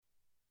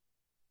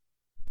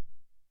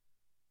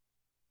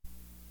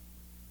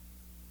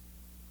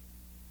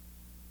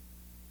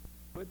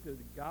to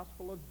the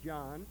Gospel of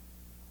John,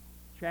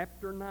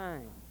 chapter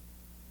 9.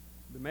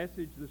 The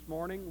message this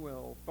morning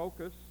will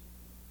focus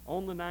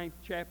on the 9th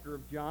chapter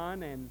of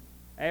John, and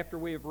after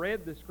we have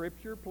read the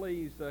Scripture,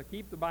 please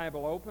keep the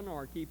Bible open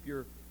or keep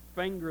your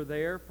finger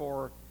there,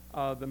 for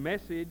the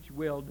message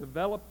will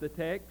develop the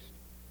text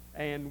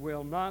and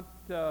will not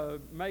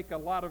make a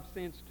lot of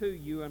sense to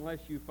you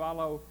unless you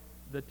follow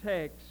the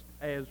text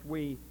as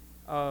we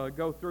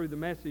go through the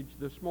message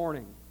this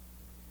morning.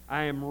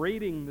 I am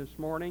reading this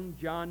morning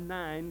John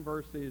 9,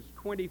 verses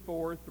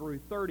 24 through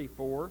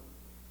 34.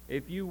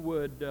 If you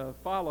would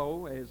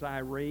follow as I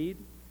read,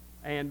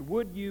 and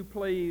would you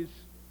please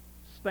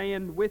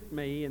stand with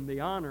me in the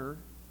honor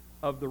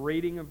of the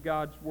reading of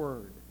God's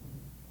Word.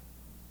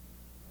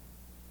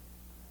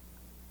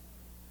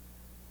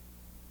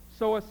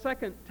 So a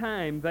second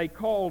time they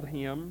called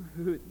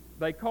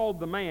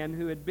the man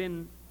who had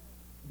been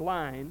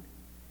blind,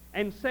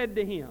 and said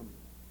to him,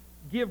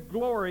 "Give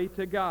glory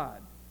to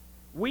God.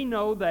 We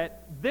know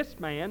that this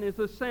man is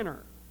a sinner."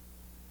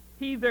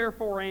 He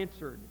therefore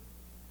answered,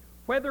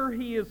 "Whether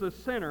he is a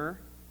sinner,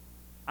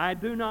 I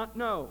do not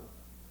know.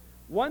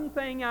 One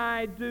thing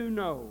I do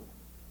know,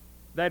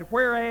 that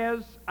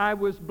whereas I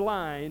was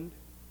blind,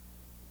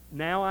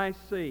 now I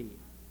see."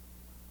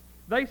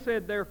 They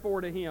said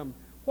therefore to him,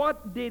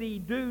 "What did he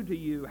do to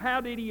you? How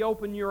did he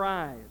open your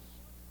eyes?"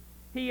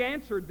 He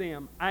answered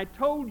them, "I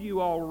told you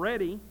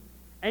already,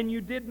 and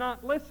you did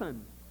not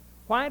listen.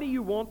 Why do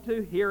you want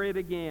to hear it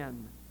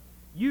again?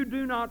 You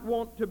do not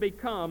want to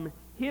become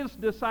his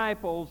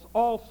disciples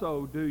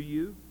also, do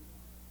you?"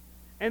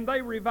 And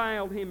they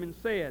reviled him and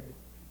said,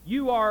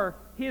 "You are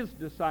his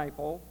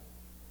disciple.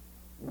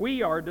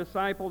 We are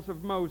disciples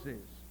of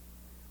Moses.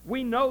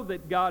 We know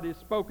that God has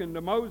spoken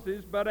to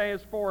Moses, but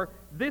as for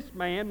this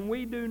man,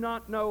 we do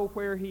not know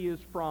where he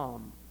is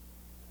from."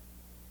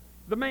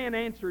 The man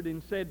answered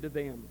and said to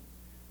them,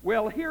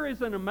 "Well, here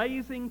is an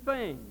amazing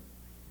thing,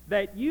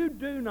 that you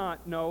do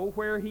not know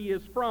where he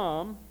is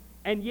from,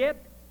 and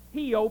yet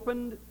he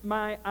opened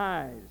my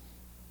eyes.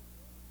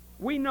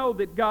 We know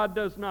that God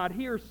does not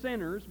hear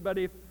sinners, but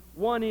if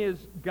one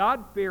is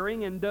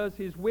God-fearing and does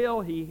his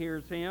will, he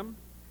hears him.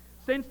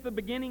 Since the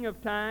beginning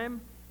of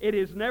time, it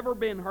has never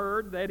been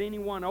heard that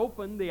anyone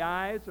opened the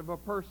eyes of a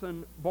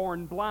person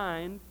born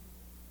blind.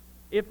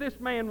 If this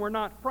man were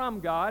not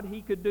from God,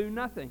 he could do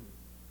nothing."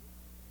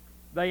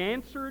 They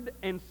answered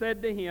and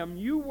said to him,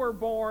 "You were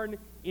born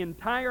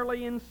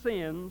entirely in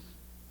sins,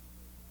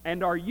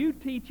 and are you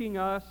teaching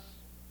us?"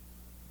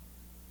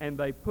 And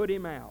they put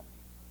him out.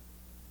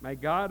 May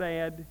God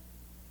add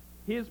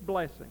his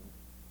blessing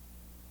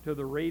to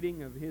the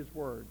reading of his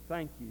word.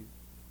 Thank you.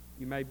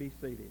 You may be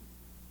seated.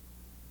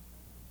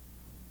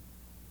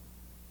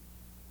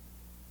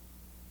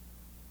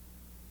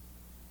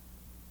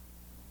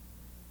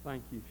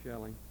 Thank you,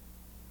 Shelley.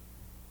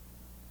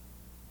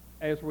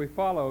 As we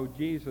follow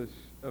Jesus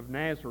of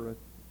Nazareth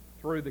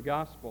through the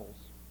Gospels,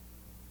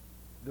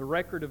 the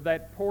record of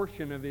that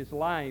portion of his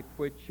life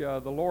which the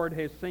Lord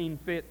has seen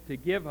fit to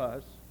give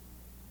us,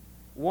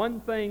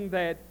 one thing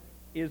that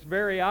is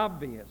very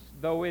obvious,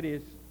 though it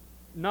is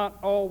not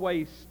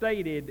always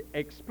stated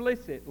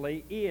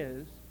explicitly,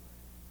 is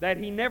that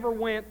he never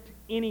went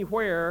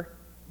anywhere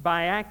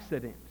by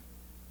accident.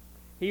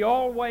 He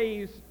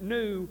always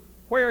knew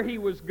where he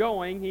was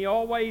going. He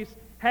always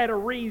had a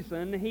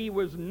reason. He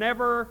was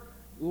never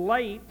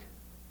late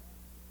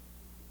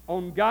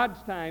on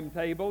God's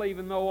timetable,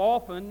 even though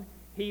often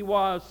he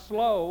was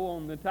slow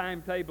on the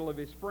timetable of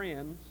his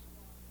friends.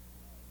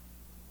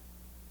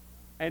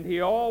 And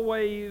he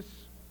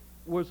always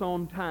was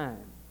on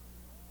time.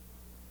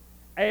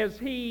 As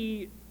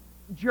he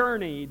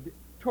journeyed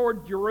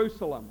toward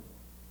Jerusalem,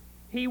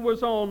 he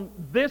was on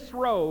this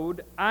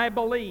road, I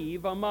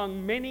believe,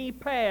 among many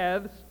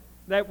paths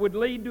that would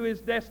lead to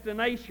his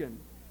destination,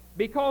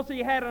 because he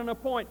had an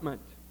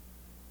appointment,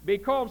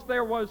 because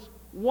there was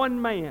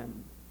one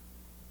man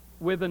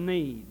with a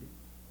need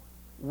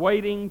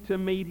waiting to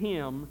meet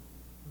him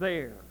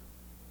there.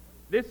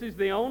 This is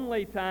the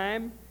only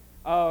time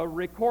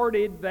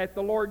recorded that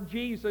the Lord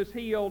Jesus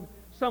healed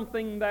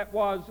something that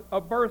was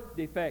a birth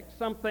defect,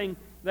 something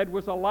that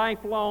was a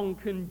lifelong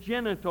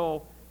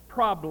congenital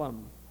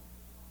problem.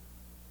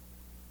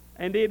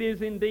 And it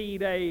is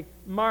indeed a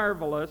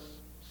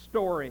marvelous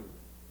story.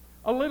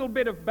 A little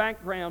bit of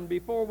background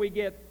before we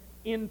get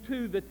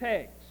into the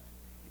text.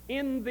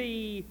 In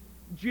the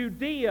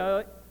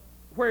Judea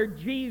where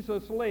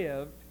Jesus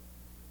lived,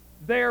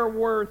 there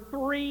were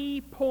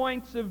 3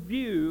 points of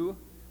view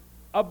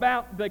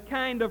about the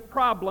kind of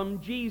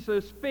problem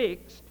Jesus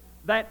fixed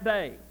that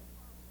day.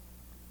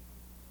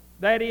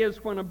 That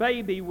is, when a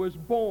baby was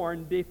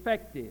born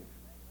defective.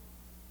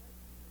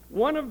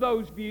 One of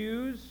those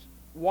views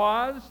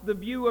was the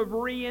view of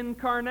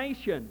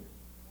reincarnation.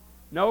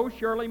 No,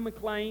 Shirley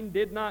MacLaine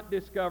did not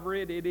discover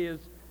it. It is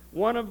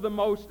one of the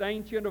most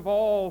ancient of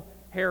all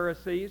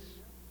heresies.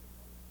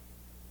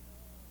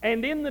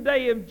 And in the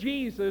day of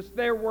Jesus,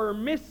 there were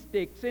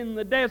mystics in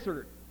the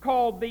desert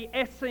called the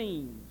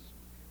Essenes.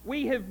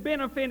 We have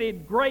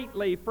benefited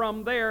greatly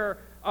from their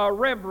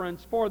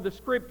reverence for the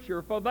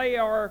Scripture, for they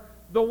are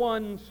the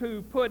ones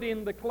who put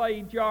in the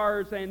clay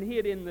jars and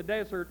hid in the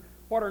desert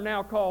what are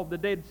now called the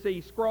Dead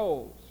Sea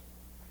Scrolls.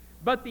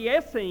 But the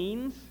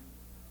Essenes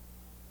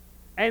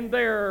and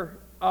their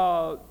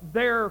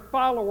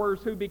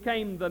followers who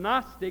became the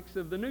Gnostics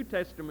of the New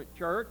Testament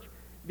church,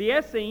 the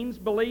Essenes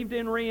believed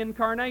in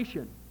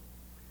reincarnation.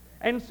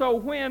 And so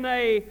when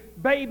a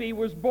baby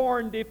was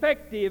born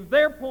defective,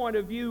 their point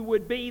of view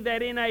would be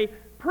that in a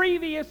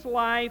previous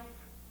life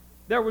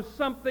there was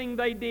something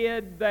they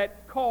did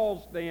that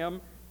caused them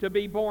to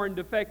be born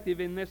defective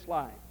in this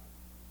life.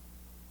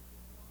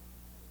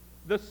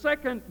 The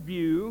second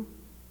view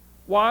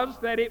was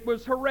that it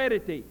was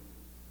heredity,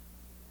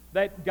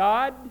 that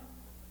God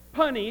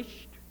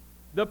punished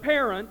the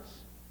parents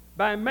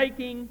by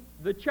making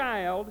the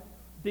child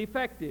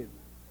defective.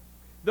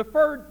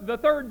 The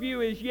third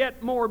view is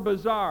yet more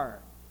bizarre.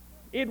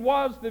 It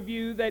was the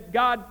view that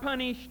God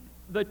punished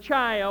the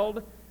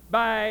child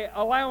by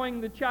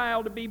allowing the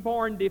child to be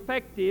born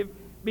defective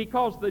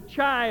because the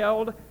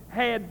child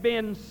had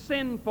been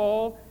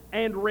sinful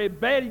and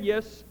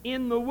rebellious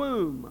in the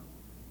womb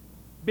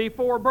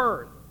before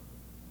birth.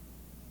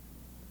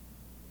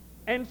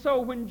 And so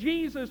when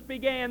Jesus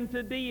began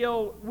to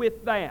deal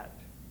with that,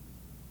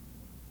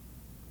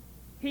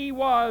 he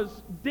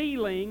was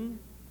dealing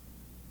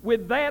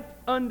with that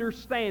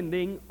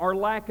understanding or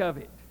lack of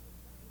it.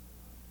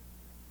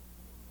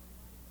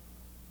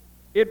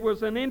 It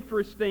was an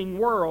interesting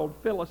world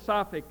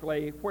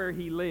philosophically where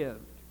he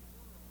lived.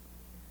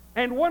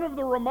 And one of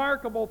the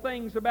remarkable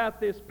things about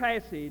this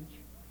passage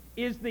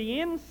is the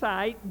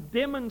insight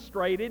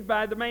demonstrated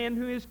by the man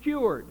who is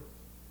cured.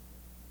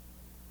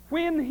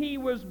 When he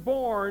was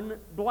born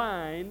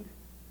blind,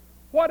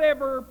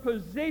 whatever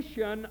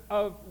position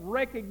of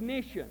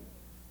recognition,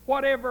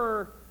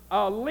 whatever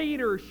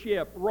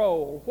leadership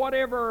role,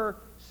 whatever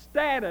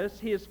status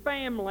his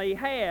family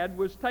had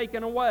was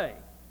taken away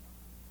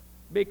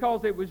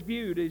because it was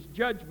viewed as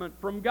judgment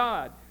from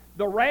God.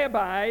 The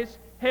rabbis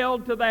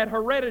held to that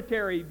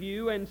hereditary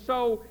view, and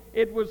so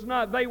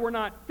they were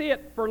not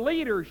fit for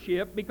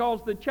leadership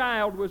because the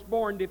child was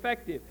born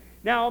defective.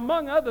 Now,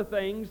 among other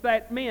things,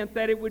 that meant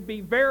that it would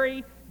be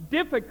very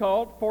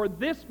difficult for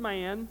this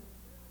man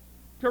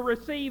to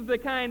receive the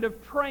kind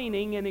of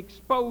training and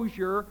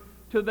exposure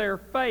to their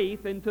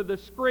faith and to the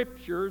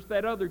Scriptures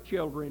that other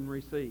children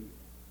receive.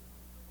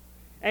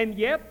 And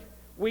yet,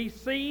 we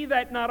see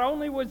that not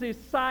only was his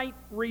sight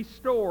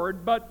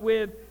restored, but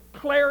with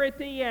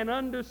clarity and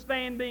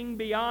understanding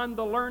beyond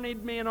the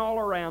learned men all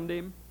around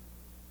him,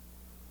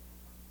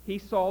 he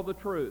saw the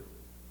truth.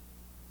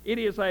 It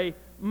is a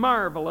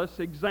marvelous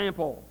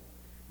example.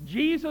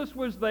 Jesus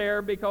was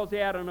there because he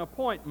had an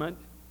appointment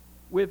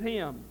with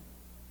him.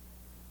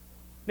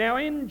 Now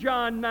in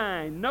John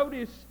 9,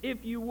 notice,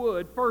 if you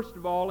would, first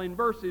of all, in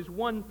verses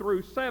 1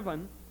 through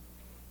 7,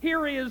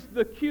 here is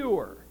the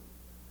cure.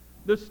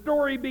 The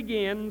story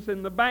begins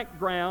and the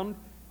background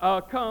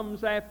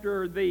comes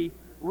after the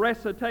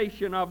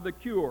recitation of the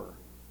cure.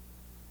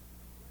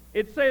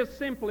 It says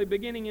simply,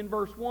 beginning in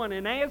verse 1,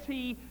 "And as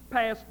he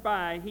passed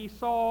by, he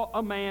saw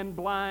a man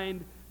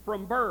blind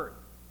from birth."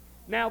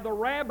 Now the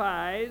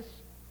rabbis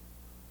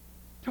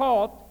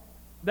taught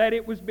that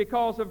it was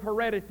because of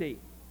heredity.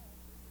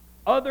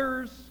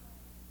 Others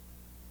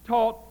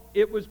taught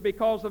it was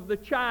because of the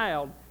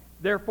child.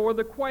 Therefore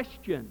the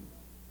question,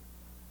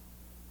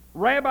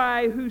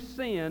 Rabbi, who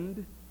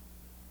sinned,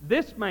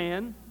 this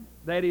man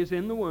that is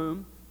in the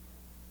womb,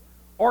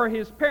 or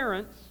his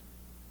parents,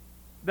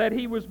 that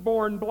he was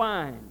born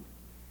blind?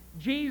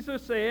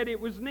 Jesus said it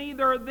was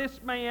neither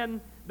this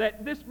man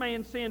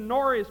sinned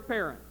nor his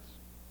parents,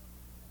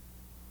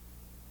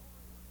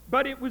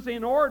 but it was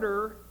in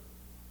order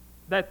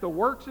that the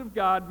works of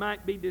God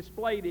might be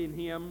displayed in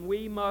him.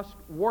 We must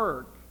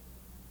work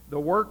the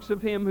works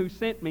of him who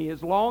sent me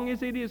as long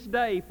as it is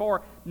day,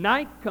 for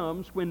night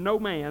comes when no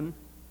man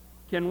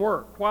can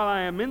work. While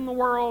I am in the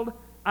world,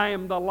 I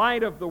am the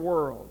light of the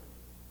world.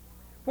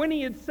 When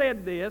he had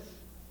said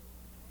this,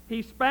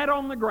 he spat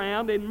on the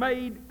ground and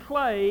made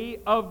clay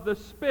of the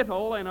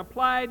spittle and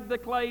applied the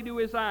clay to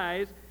his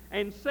eyes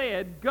and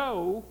said,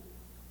 "Go,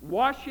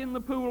 wash in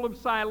the pool of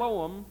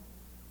Siloam,"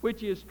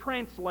 which is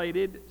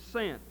translated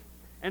sent.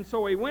 And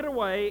so he went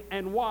away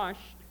and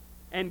washed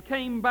and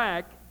came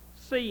back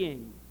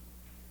seeing.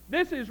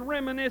 This is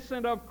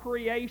reminiscent of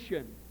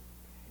creation.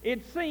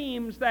 It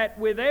seems that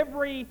with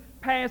every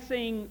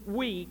passing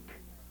week,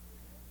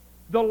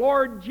 the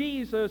Lord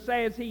Jesus,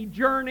 as he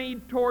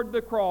journeyed toward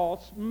the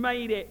cross,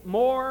 made it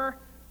more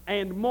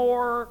and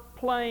more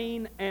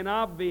plain and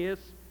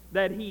obvious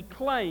that he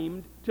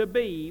claimed to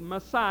be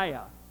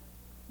Messiah,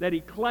 that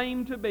he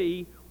claimed to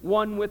be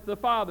one with the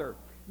Father.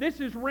 This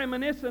is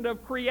reminiscent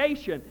of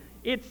creation.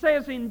 It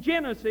says in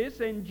Genesis,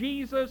 and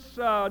Jesus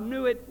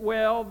knew it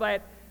well,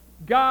 that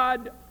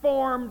God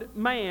formed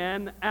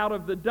man out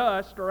of the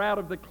dust or out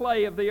of the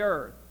clay of the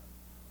earth.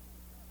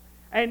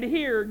 And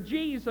here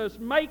Jesus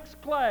makes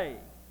clay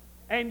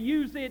and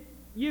uses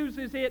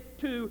it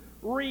to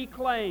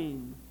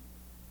reclaim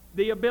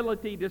the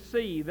ability to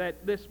see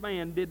that this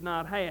man did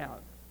not have.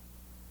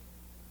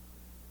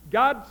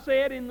 God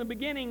said in the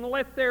beginning,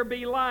 "Let there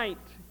be light."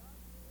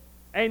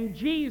 And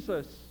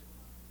Jesus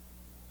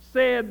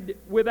said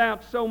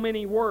without so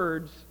many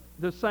words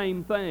the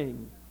same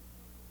thing.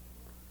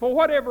 For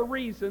whatever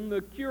reason,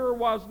 the cure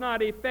was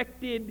not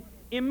effected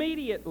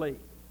immediately.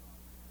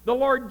 The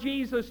Lord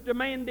Jesus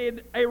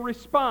demanded a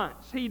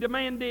response. He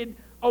demanded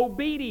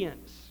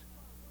obedience.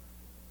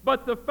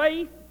 But the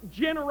faith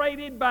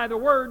generated by the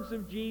words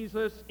of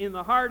Jesus in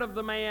the heart of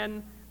the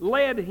man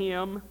led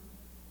him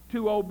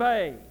to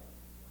obey.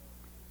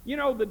 You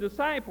know, the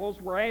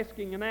disciples were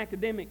asking an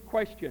academic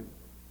question.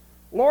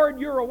 "Lord,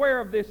 you're aware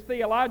of this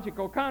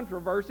theological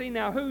controversy.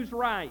 Now, who's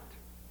right?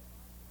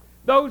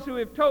 Those who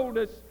have told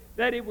us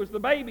that it was the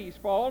baby's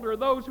fault, or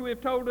those who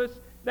have told us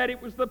that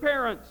it was the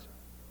parents'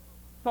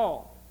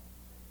 fault?"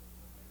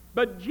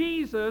 But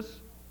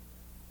Jesus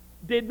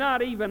did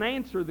not even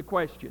answer the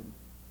question.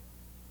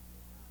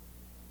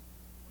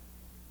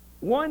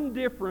 One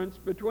difference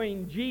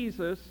between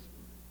Jesus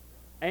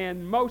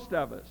and most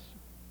of us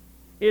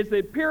is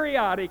that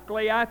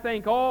periodically, I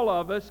think all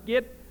of us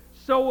get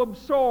so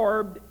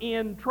absorbed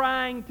in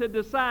trying to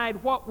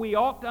decide what we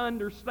ought to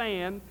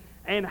understand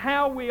and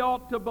how we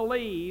ought to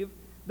believe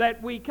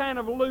that we kind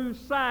of lose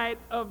sight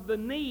of the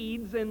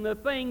needs and the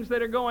things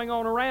that are going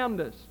on around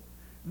us.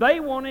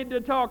 They wanted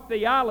to talk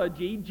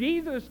theology.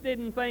 Jesus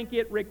didn't think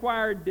it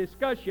required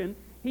discussion.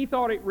 He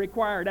thought it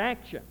required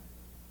action.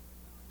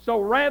 So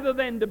rather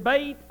than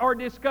debate or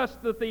discuss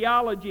the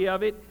theology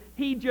of it,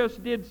 he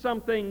just did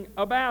something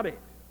about it.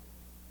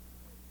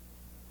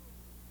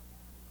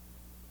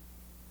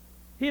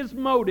 His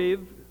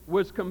motive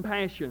was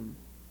compassion.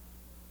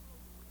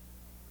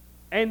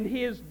 And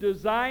his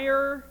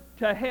desire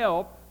to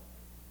help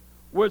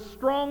was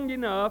strong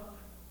enough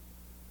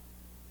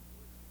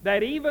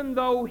that even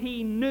though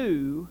he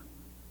knew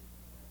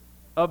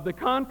of the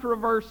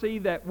controversy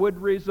that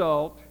would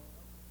result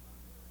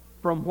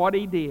from what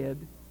he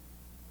did,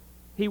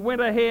 he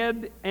went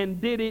ahead and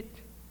did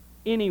it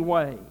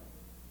anyway.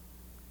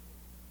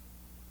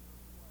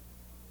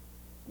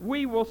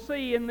 We will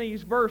see in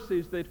these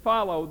verses that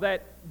follow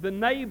that the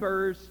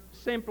neighbors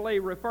simply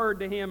referred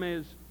to him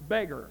as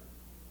beggar.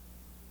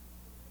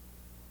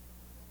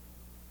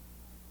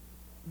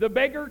 The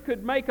beggar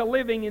could make a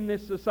living in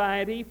this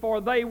society,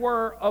 for they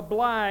were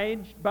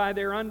obliged by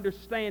their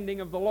understanding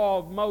of the law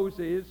of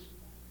Moses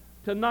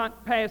to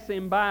not pass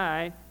him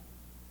by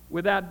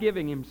without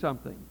giving him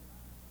something.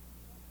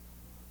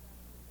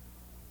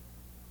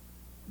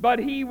 But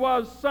he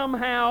was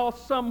somehow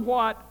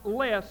somewhat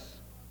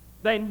less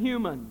than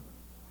human.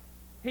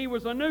 He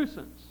was a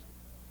nuisance.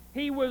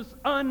 He was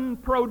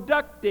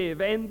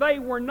unproductive, and they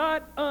were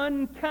not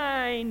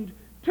unkind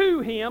to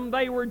him.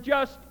 They were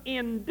just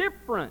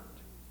indifferent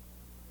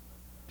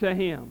to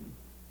him.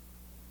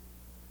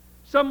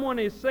 Someone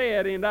has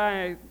said, and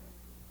I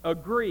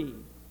agree,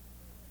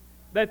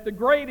 that the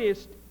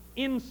greatest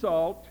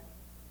insult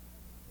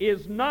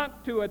is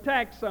not to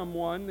attack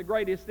someone. The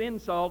greatest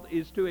insult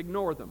is to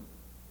ignore them.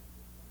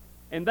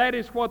 And that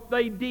is what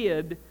they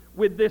did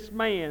with this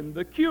man.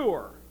 The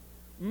cure,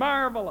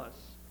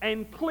 marvelous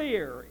and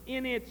clear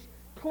in its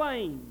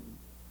claim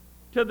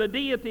to the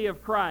deity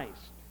of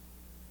Christ,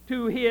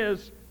 to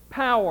his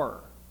power.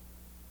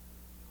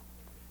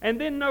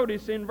 And then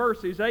notice in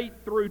verses 8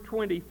 through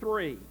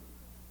 23,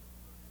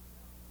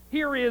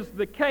 here is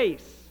the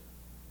case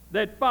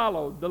that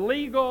followed, the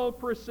legal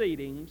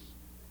proceedings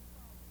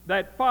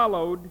that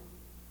followed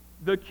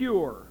the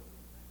cure.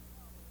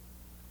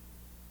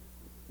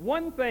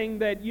 One thing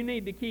that you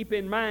need to keep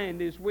in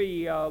mind as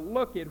we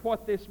look at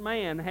what this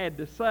man had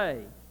to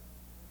say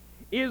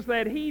is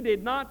that he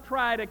did not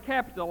try to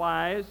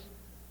capitalize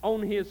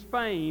on his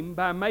fame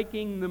by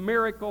making the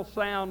miracle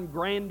sound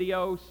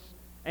grandiose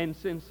and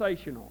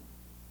sensational.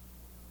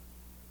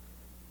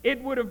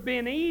 It would have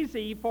been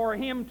easy for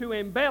him to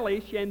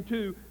embellish and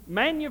to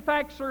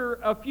manufacture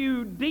a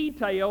few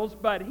details,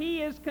 but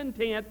he is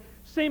content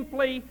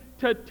simply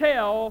to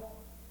tell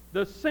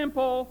the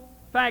simple,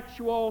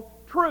 factual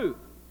truth.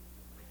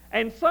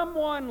 And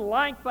someone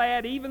like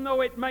that, even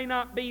though it may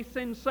not be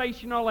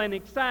sensational and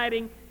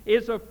exciting,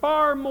 is of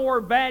far more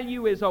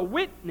value as a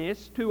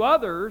witness to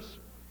others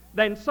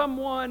than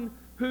someone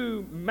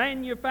who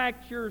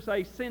manufactures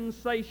a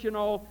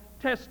sensational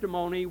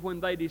testimony when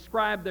they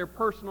describe their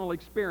personal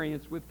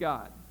experience with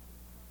God.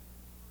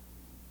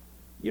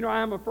 You know,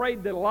 I'm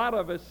afraid that a lot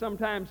of us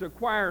sometimes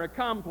acquire a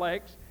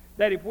complex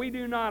that if we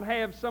do not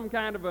have some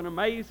kind of an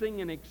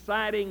amazing and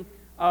exciting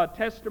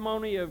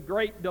testimony of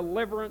great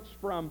deliverance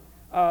from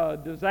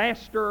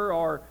disaster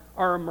or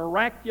a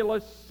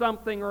miraculous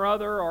something or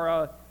other,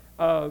 or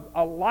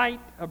a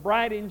light, a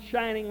bright and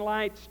shining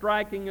light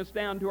striking us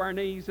down to our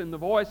knees and the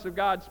voice of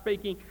God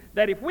speaking,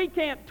 that if we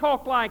can't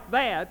talk like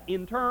that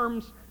in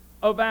terms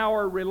of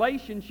our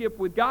relationship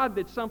with God,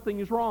 that something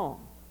is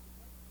wrong.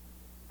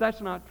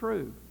 That's not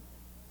true.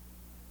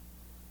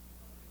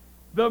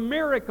 The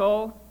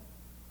miracle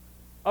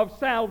of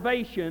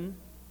salvation,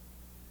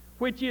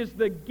 which is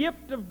the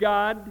gift of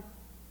God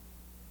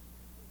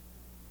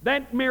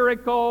That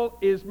miracle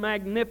is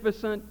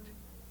magnificent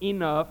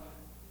enough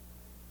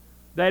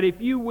that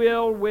if you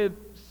will, with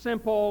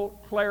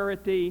simple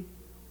clarity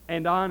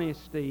and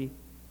honesty,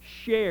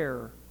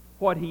 share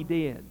what He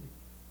did,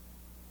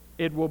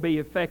 it will be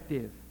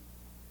effective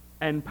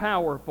and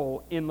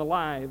powerful in the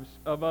lives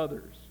of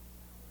others.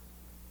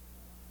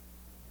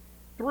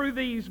 Through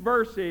these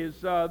verses,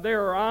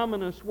 there are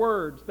ominous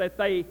words that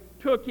they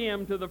took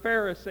Him to the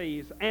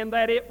Pharisees, and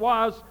that it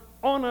was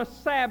on a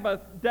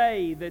Sabbath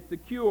day that the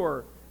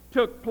cure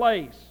took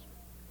place.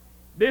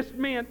 This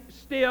meant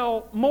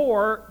still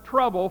more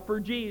trouble for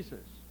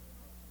Jesus.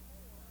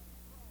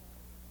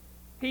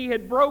 He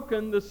had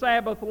broken the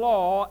Sabbath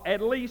law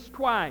at least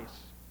twice.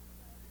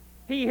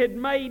 He had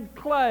made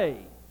clay,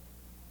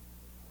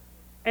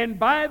 and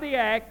by the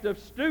act of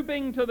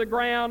stooping to the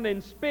ground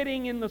and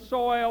spitting in the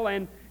soil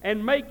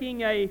and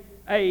making a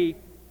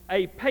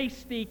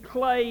pasty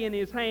clay in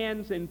his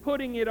hands and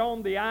putting it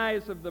on the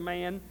eyes of the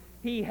man,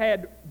 he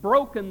had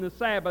broken the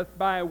Sabbath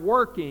by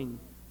working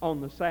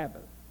on the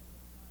Sabbath.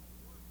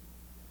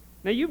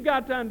 Now you've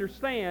got to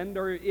understand,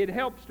 or it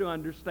helps to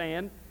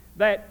understand,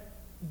 that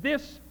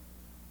this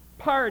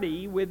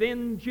party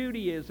within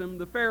Judaism,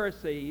 the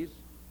Pharisees,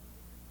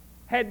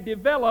 had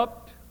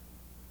developed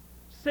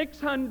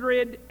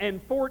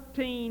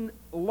 614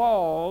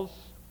 laws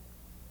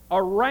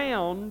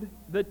around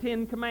the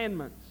Ten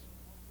Commandments.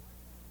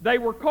 They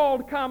were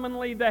called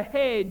commonly the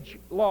hedge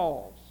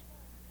laws.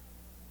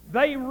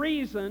 They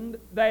reasoned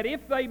that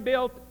if they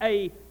built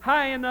a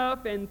high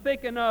enough and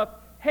thick enough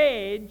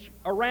hedge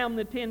around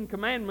the Ten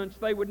Commandments,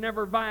 they would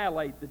never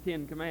violate the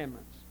Ten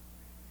Commandments.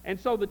 And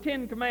so the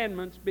Ten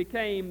Commandments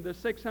became the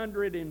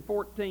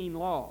 614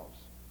 laws.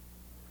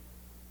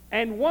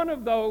 And one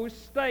of those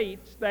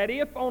states that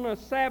if on a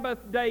Sabbath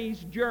day's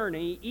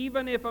journey,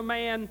 even if a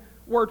man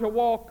were to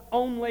walk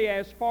only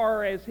as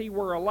far as he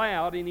were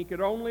allowed, and he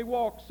could only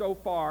walk so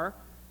far,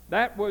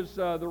 that was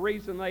the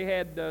reason they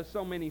had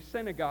so many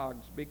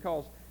synagogues,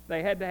 because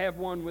they had to have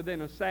one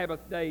within a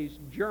Sabbath day's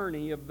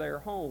journey of their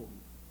home.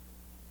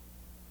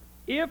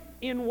 If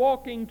in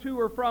walking to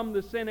or from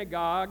the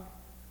synagogue,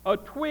 a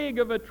twig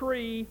of a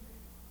tree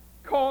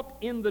caught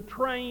in the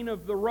train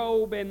of the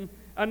robe and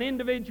an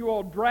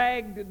individual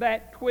dragged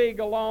that twig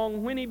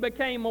along, when he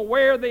became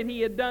aware that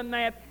he had done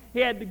that, he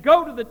had to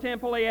go to the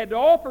temple, he had to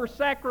offer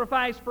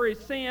sacrifice for his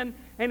sin,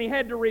 and he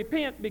had to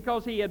repent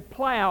because he had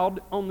plowed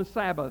on the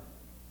Sabbath.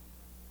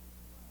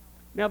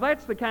 Now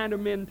that's the kind of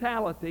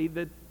mentality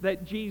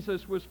that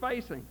Jesus was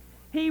facing.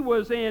 He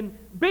was in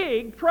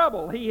big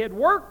trouble. He had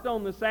worked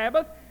on the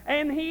Sabbath,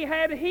 and he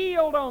had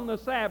healed on the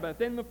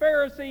Sabbath. And the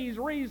Pharisees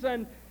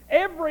reasoned,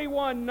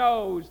 everyone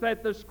knows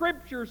that the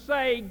Scriptures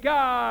say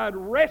God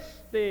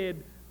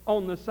rested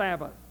on the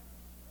Sabbath.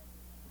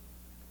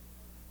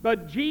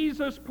 But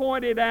Jesus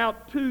pointed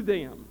out to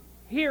them,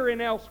 here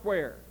and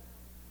elsewhere,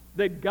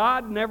 that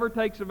God never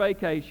takes a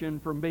vacation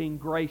from being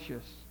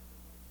gracious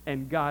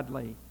and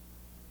godly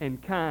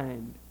and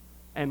kind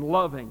and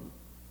loving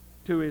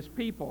to His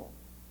people.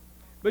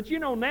 But you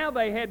know, now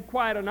they had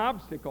quite an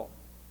obstacle.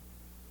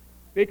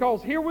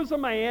 Because here was a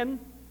man,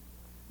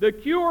 the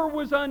cure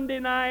was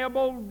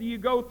undeniable. You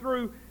go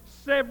through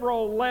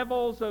several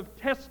levels of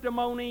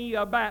testimony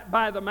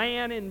by the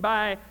man and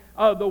by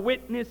the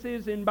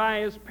witnesses and by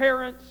his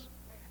parents,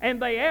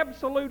 and they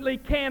absolutely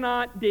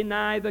cannot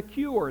deny the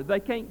cure. They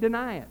can't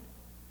deny it.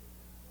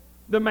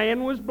 The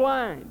man was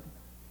blind.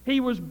 He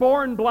was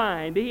born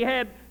blind. He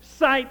had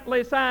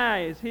sightless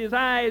eyes. His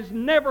eyes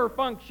never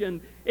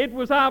functioned. It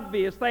was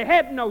obvious. They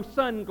had no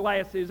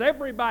sunglasses.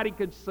 Everybody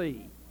could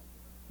see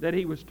that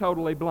he was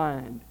totally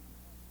blind.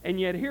 And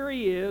yet here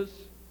he is,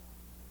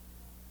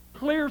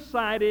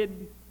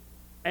 clear-sighted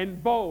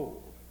and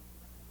bold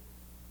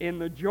in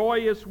the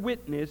joyous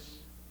witness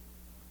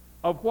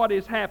of what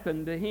has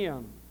happened to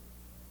him.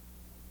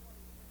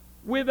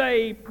 With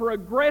a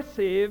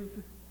progressive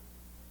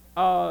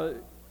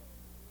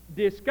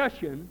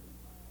discussion,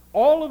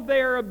 all of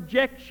their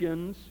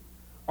objections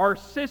are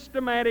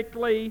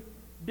systematically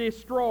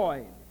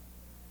destroyed.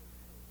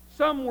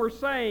 Some were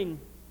saying,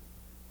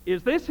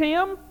 is this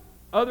him?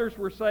 Others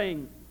were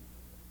saying,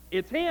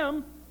 it's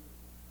him.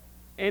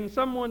 And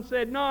someone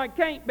said, no, it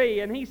can't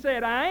be. And he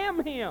said, I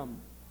am him.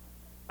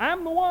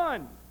 I'm the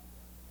one.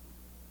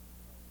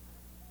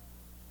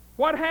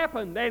 What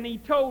happened? And he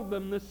told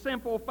them the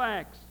simple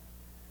facts.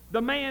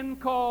 The man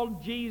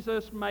called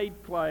Jesus made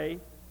clay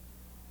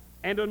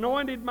and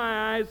anointed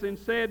my eyes and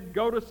said,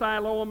 go to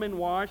Siloam and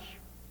wash.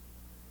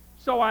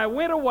 So I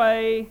went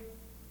away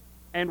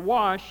and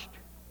washed,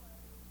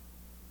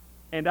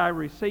 and I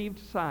received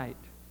sight.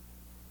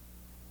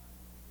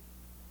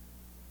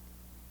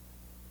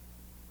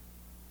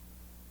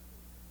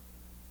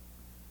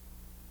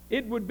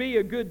 It would be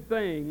a good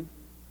thing,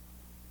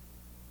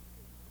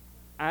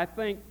 I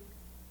think,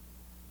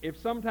 if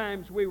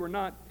sometimes we were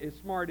not as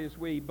smart as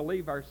we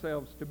believe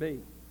ourselves to be.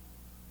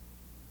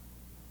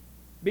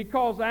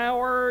 Because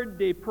our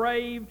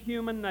depraved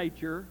human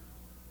nature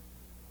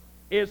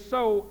is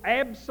so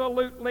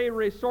absolutely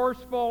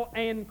resourceful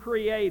and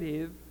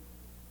creative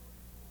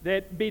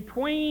that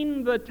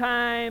between the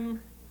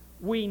time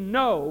we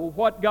know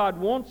what God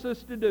wants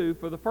us to do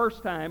for the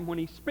first time, when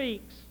He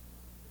speaks,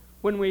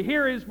 when we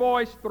hear His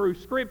voice through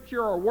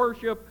Scripture or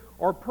worship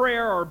or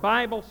prayer or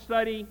Bible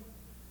study,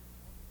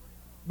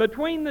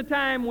 between the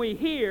time we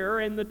hear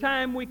and the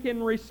time we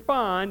can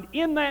respond,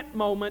 in that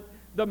moment,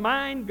 the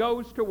mind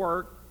goes to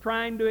work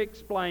trying to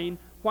explain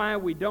why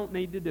we don't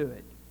need to do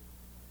it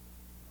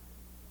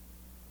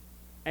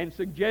and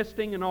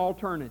suggesting an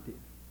alternative.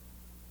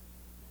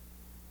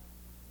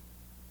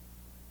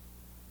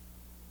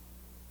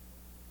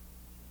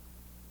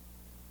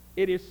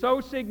 It is so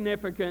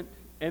significant,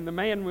 and the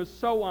man was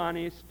so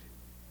honest.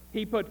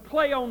 He put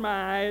clay on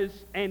my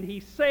eyes, and he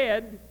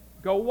said,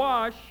 "Go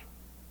wash."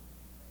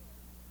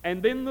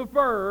 And then the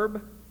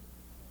verb,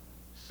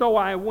 "So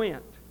I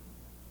went."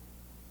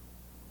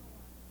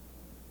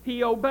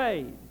 He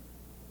obeyed.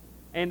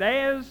 And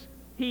as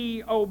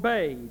he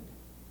obeyed,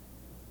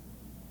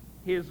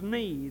 his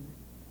need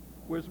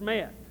was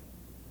met.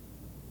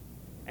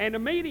 And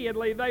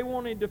immediately they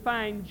wanted to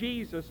find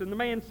Jesus. And the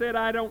man said,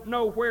 "I don't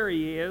know where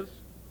He is."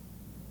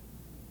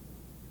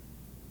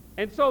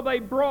 And so they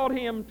brought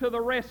him to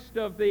the rest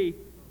of the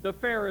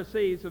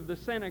Pharisees of the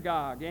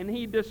synagogue. And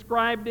he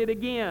described it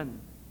again.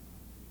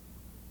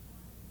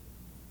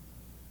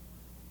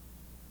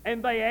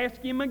 And they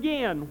asked him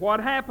again what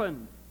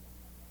happened.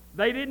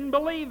 They didn't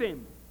believe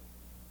him.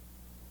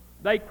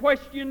 They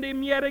questioned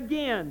him yet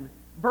again,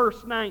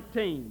 verse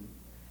 19,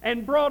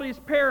 and brought his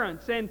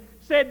parents and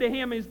said to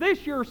him, "Is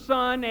this your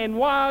son, and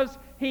was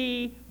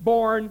he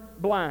born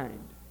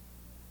blind?"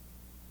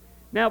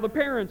 Now the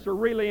parents are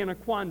really in a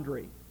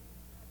quandary,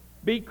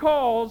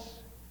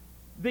 because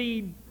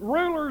the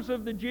rulers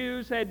of the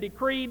Jews had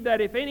decreed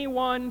that if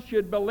anyone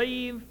should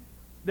believe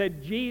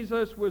that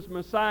Jesus was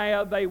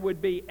Messiah, they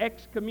would be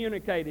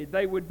excommunicated.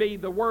 They would be,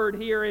 the word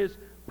here is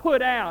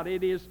put out.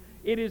 It is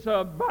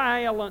a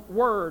violent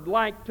word,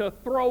 like to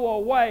throw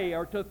away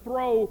or to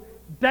throw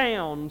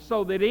down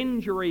so that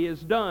injury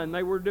is done.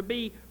 They were to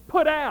be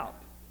put out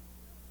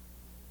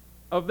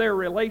of their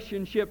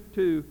relationship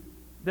to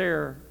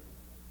their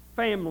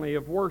family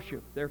of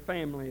worship, their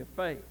family of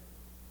faith.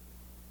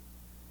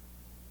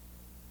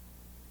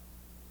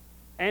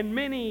 And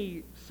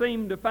many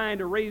seem to find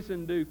a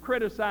reason to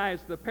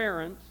criticize the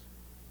parents,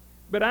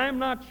 but I'm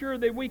not sure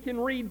that we can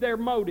read their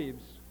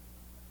motives.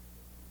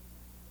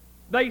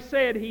 They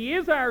said, "He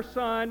is our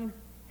son.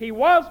 He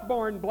was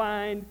born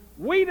blind.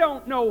 We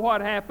don't know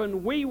what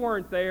happened. We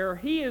weren't there.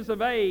 He is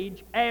of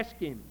age. Ask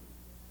him."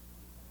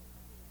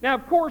 Now,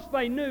 of course,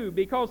 they knew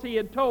because he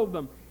had told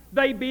them.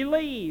 They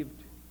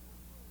believed.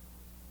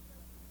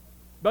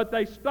 But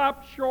they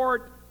stopped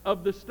short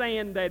of the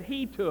stand that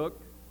he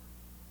took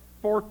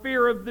for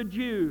fear of the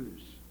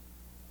Jews.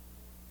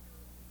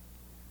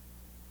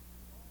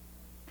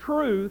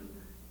 Truth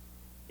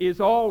is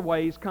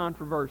always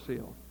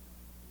controversial.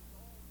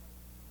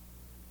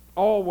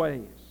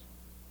 Always.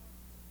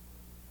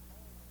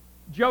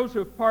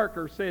 Joseph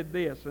Parker said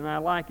this, and I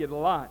like it a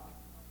lot.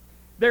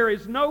 There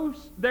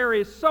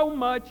is so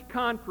much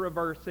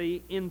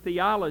controversy in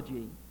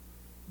theology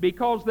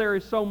because there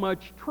is so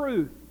much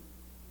truth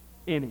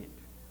in it.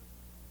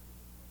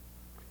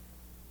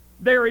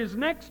 There is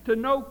next to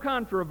no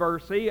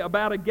controversy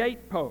about a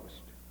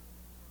gatepost.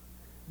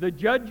 The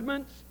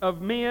judgments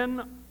of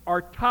men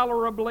are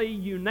tolerably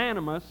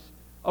unanimous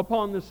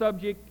upon the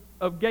subject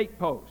of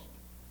gatepost.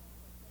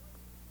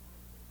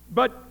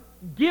 But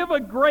give a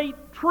great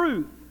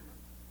truth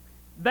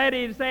that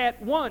is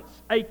at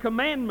once a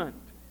commandment,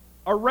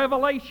 a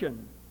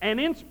revelation, an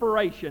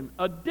inspiration,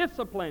 a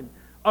discipline,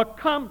 a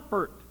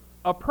comfort,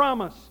 a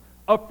promise,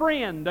 a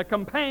friend, a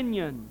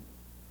companion,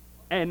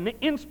 an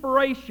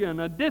inspiration,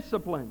 a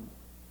discipline,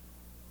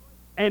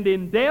 and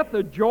in death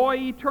a joy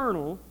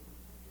eternal,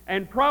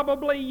 and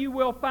probably you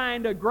will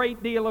find a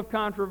great deal of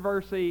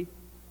controversy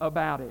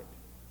about it.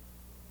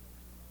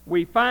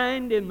 We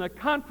find in the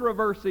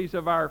controversies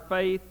of our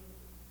faith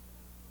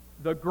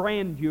the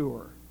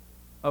grandeur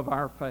of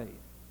our faith.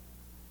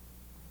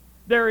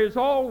 There is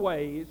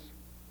always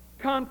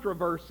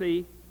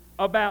controversy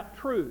about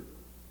truth.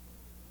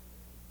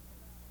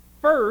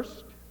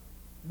 First,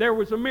 there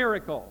was a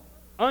miracle.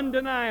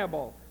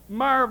 Undeniable,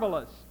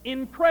 marvelous,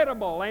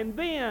 incredible, and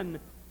then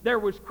there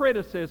was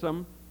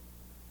criticism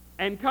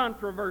and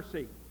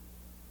controversy.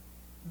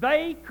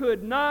 They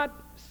could not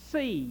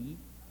see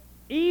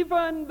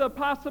even the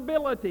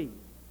possibility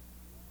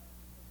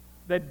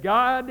that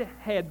God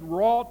had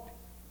wrought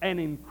an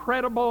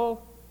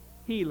incredible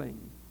healing,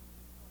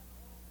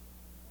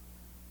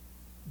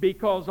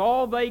 because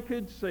all they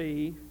could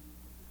see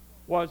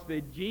was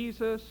that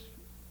Jesus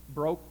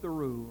broke the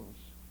rules.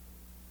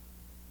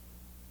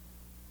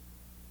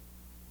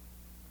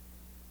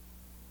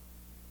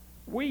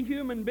 We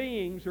human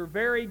beings are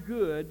very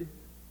good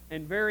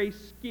and very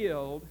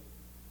skilled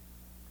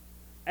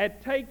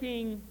at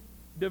taking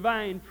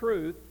divine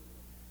truth,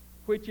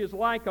 which is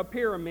like a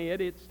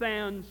pyramid. It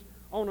stands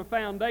on a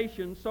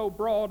foundation so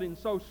broad and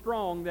so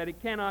strong that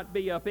it cannot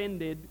be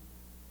upended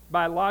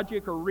by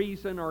logic or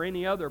reason or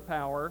any other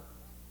power.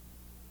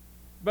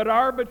 But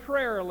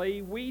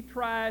arbitrarily, we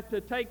try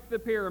to take the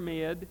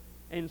pyramid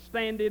and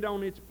stand it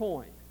on its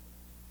point.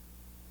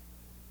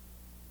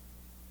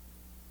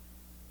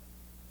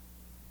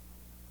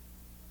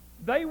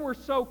 They were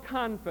so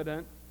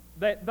confident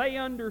that they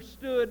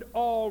understood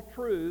all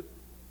truth,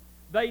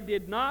 they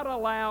did not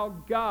allow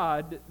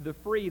God the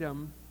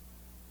freedom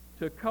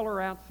to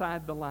color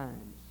outside the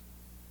lines.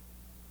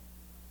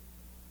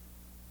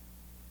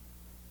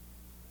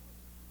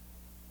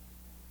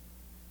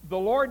 The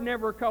Lord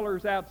never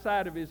colors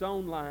outside of His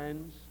own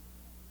lines,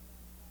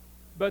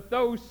 but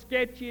those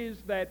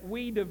sketches that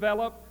we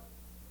develop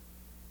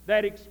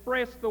that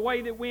express the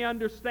way that we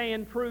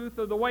understand truth,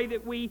 or the way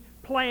that we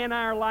plan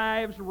our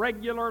lives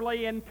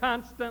regularly and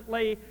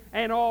constantly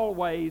and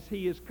always,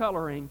 He is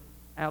coloring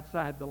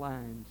outside the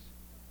lines.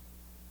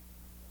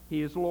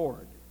 He is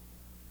Lord.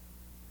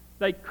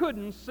 They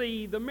couldn't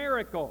see the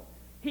miracle.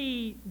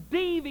 He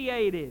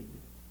deviated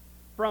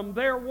from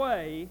their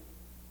way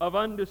of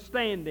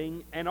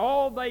understanding, and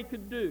all they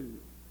could do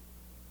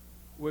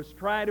was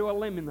try to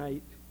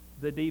eliminate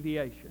the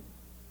deviation.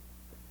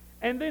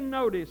 And then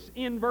notice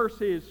in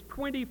verses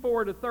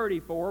 24 to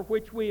 34,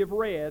 which we have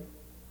read,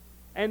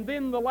 and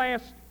then the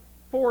last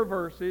four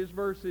verses,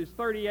 verses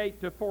 38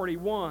 to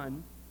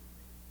 41,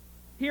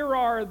 here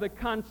are the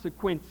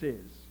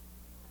consequences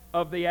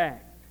of the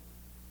act.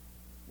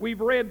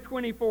 We've read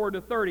 24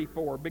 to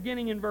 34,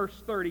 beginning in verse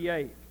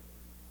 38,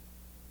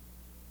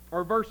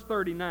 or verse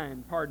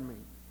 39, pardon me.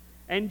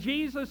 And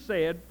Jesus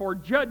said, "For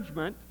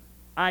judgment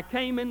I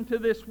came into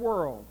this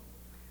world,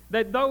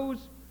 that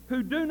those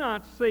who do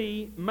not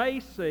see may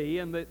see,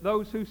 and that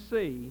those who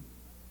see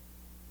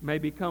may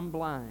become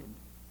blind."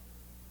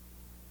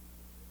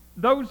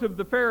 Those of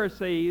the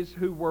Pharisees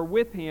who were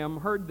with Him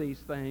heard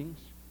these things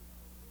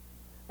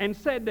and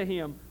said to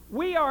Him,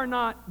 "We are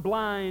not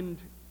blind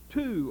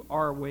too,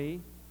 are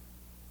we?"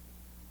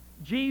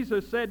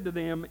 Jesus said to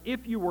them,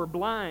 "If you were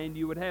blind,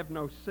 you would have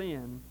no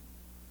sin.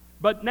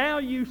 But now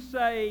you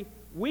say,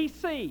 'We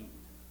see,'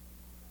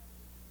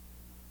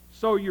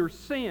 so your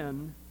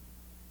sin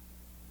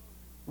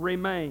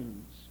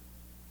remains."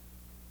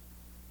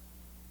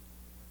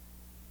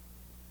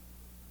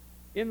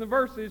 In the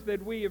verses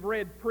that we have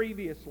read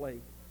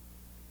previously,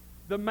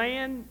 the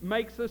man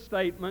makes a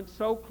statement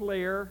so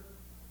clear,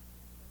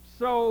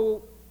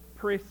 so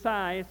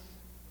precise,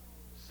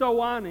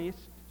 so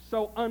honest,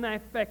 so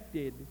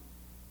unaffected,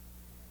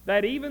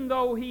 that even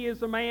though he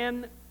is a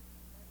man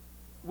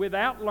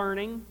without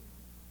learning,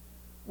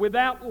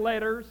 without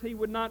letters, he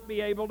would not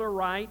be able to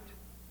write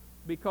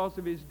because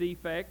of his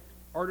defect,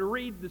 or to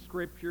read the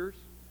Scriptures,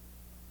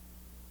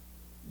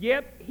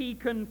 yet he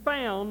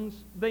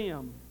confounds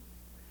them.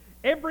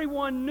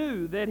 Everyone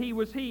knew that he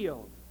was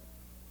healed.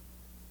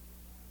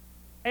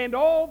 And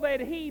all that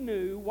he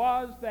knew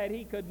was that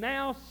he could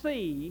now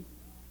see,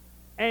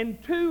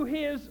 and to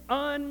his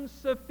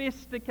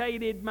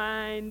unsophisticated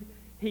mind,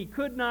 he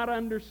could not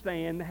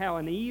understand how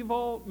an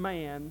evil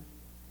man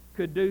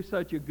could do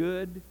such a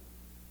good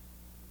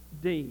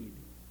deed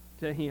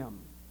to him.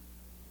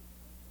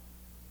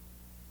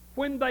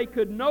 When they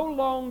could no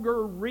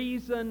longer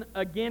reason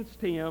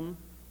against him,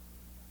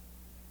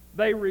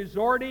 they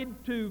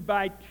resorted to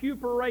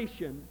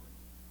vituperation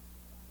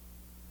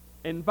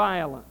and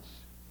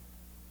violence.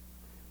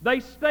 They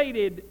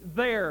stated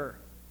their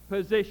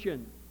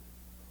position.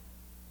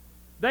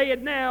 They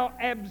had now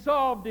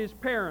absolved his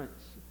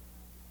parents,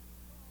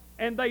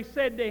 and they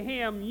said to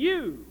him,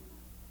 "You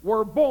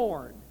were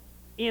born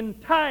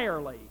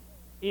entirely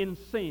in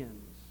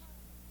sins."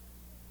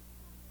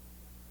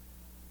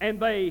 And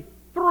they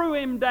threw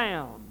him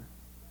down.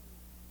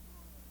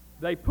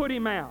 They put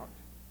him out.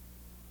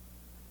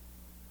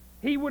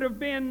 He would have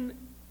been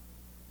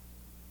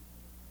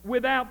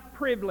without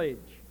privilege,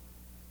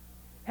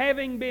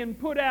 having been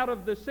put out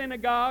of the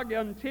synagogue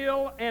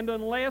until and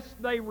unless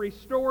they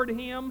restored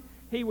him,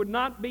 he would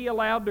not be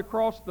allowed to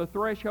cross the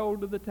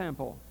threshold of the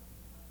temple.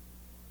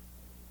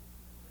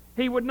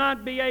 He would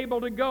not be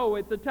able to go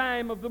at the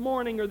time of the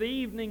morning or the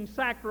evening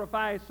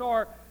sacrifice,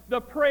 or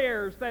the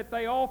prayers that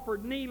they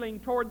offered kneeling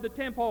toward the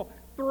temple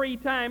 3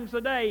 times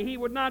a day. He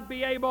would not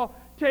be able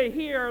to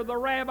hear the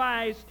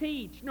rabbis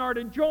teach, nor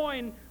to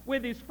join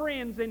with his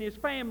friends and his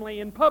family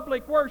in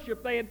public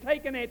worship. They had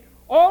taken it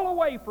all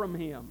away from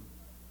him.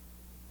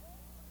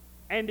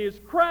 And his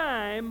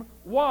crime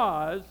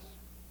was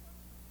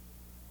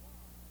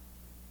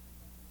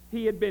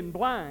he had been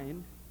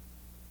blind,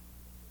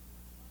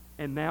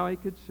 and now he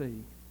could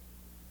see.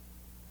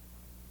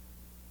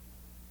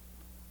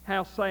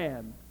 How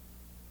sad,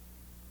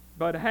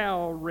 but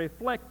how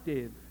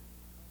reflective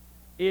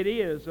it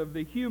is of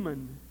the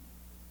human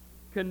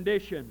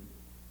condition.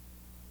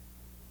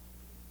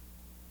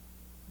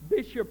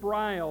 Bishop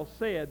Ryle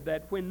said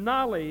that when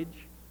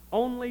knowledge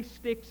only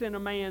sticks in a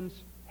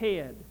man's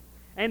head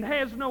and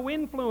has no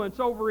influence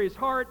over his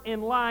heart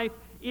and life,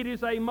 it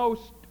is a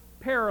most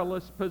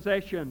perilous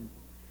possession.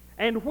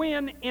 And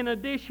when, in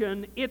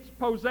addition, its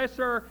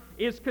possessor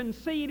is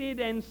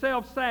conceited and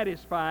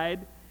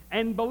self-satisfied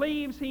and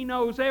believes he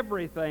knows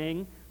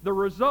everything, The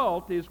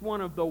result is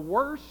one of the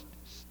worst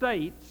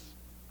states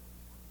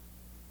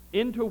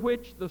into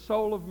which the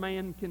soul of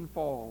man can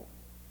fall.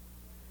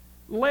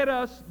 Let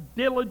us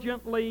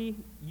diligently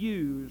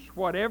use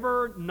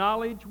whatever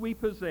knowledge we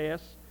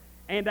possess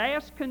and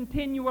ask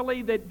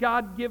continually that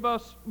God give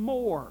us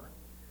more.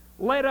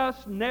 Let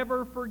us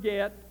never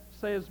forget,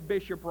 says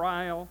Bishop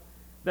Ryle,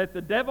 that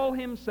the devil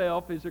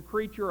himself is a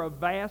creature of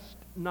vast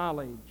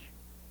knowledge,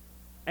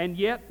 and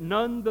yet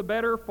none the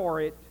better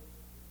for it,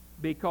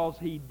 because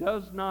he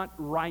does not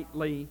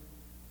rightly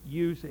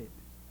use it.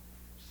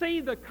 See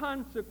the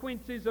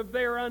consequences of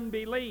their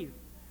unbelief.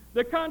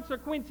 The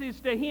consequences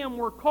to him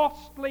were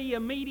costly,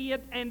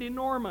 immediate, and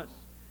enormous.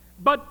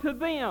 But to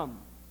them,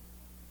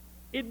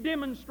 it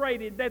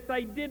demonstrated that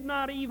they did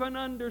not even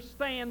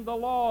understand the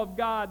law of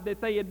God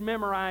that they had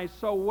memorized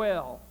so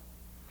well.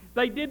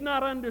 They did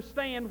not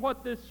understand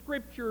what the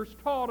Scriptures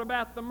taught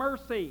about the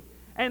mercy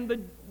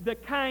and the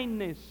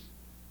kindness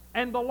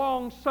and the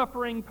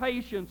long-suffering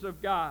patience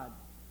of God.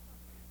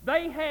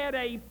 They had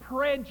a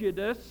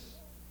prejudice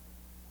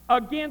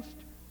against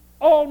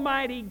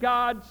Almighty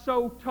God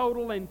so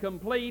total and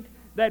complete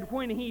that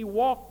when He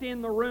walked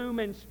in the room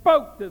and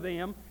spoke to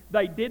them,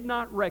 they did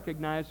not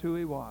recognize who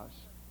He was.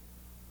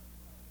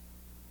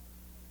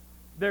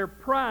 Their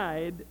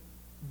pride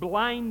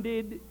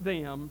blinded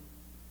them,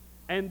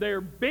 and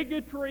their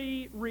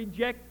bigotry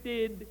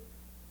rejected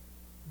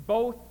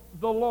both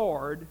the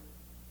Lord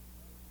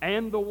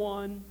and the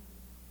one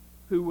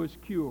who was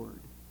cured.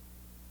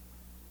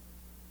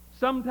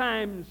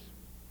 Sometimes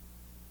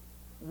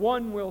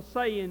one will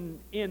say in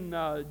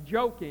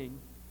joking,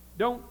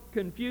 "Don't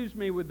confuse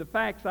me with the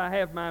facts, I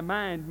have my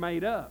mind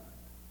made up."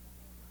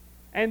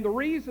 And the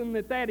reason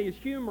that is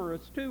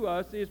humorous to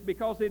us is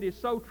because it is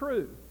so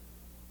true.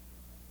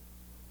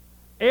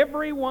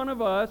 Every one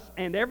of us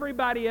and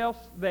everybody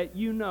else that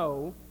you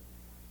know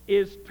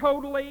is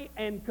totally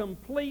and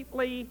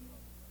completely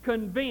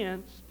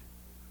convinced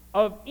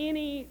of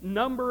any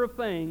number of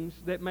things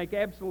that make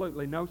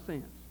absolutely no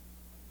sense.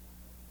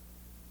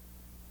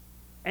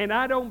 And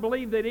I don't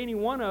believe that any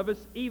one of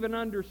us even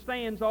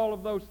understands all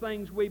of those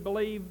things we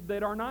believe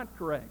that are not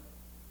correct.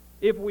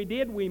 If we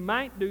did, we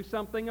might do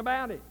something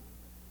about it.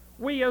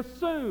 We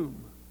assume,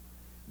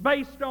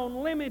 based on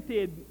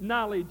limited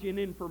knowledge and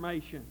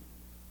information,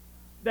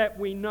 that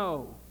we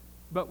know,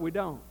 but we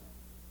don't.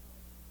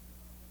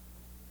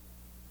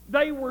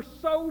 They were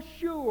so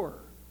sure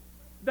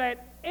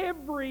that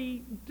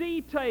every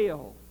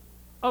detail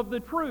of the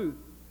truth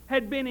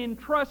had been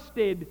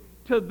entrusted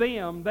to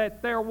them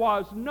that there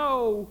was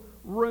no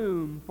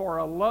room for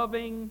a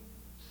loving,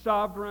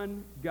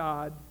 sovereign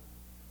God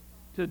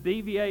to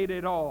deviate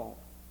at all.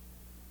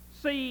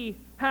 See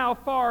how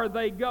far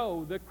they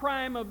go. The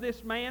crime of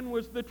this man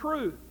was the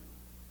truth.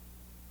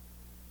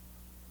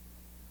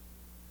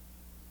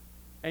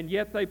 And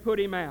yet they put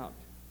him out.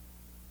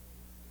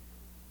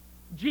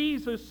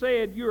 Jesus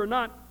said, "You are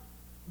not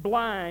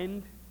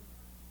blind.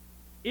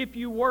 If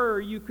you were,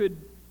 you could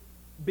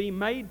be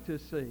made to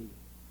see.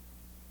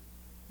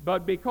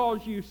 But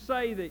because you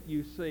say that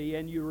you see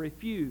and you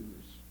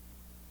refuse,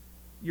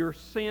 your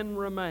sin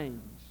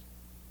remains."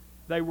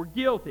 They were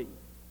guilty.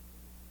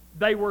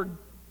 They were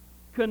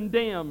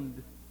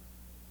condemned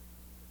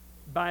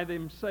by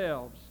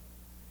themselves.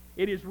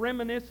 It is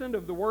reminiscent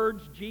of the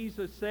words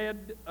Jesus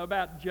said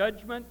about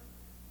judgment,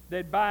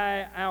 that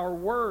by our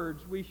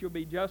words we shall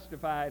be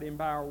justified, and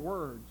by our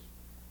words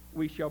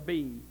we shall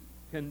be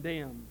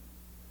condemned.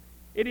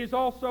 It is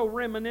also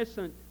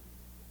reminiscent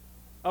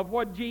of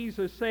what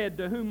Jesus said,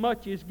 "To whom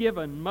much is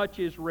given, much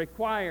is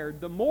required."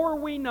 The more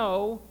we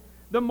know,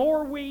 the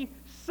more we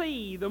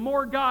see, the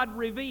more God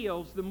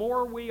reveals, the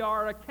more we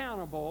are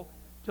accountable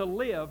to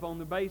live on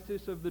the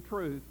basis of the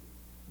truth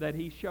that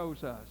He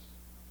shows us.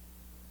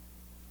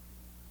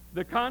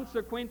 The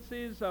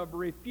consequences of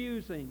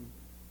refusing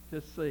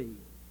to see,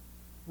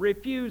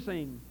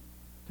 refusing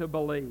to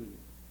believe,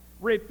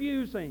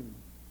 refusing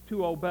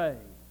to obey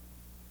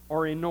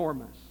are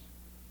enormous.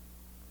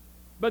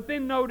 But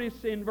then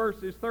notice in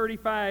verses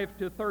 35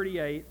 to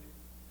 38,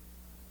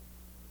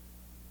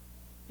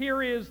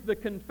 here is the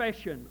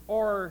confession,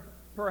 or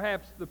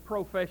perhaps the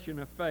profession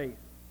of faith,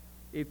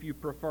 if you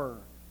prefer.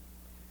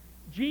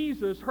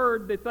 Jesus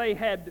heard that they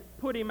had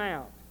put him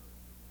out,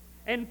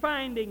 and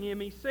finding him,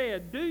 he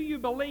said, "Do you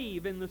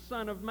believe in the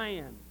Son of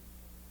Man?"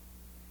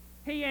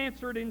 He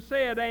answered and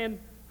said, "And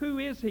who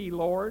is he,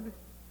 Lord,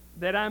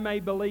 that I may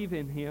believe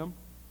in him?"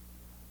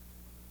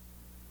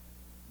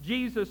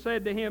 Jesus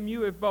said to him,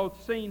 "You have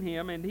both seen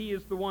him, and he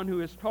is the one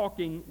who is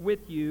talking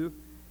with you."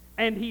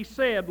 And he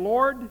said,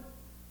 "Lord,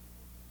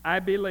 I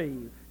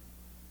believe."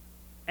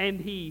 And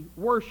he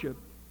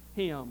worshiped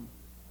him.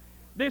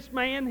 This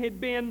man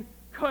had been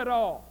cut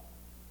off.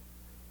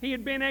 He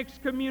had been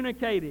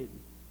excommunicated.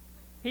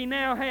 He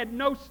now had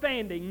no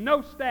standing,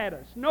 no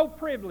status, no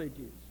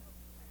privileges.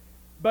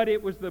 But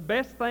it was the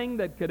best thing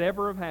that could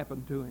ever have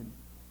happened to him.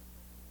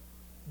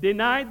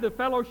 Denied the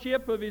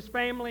fellowship of his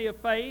family of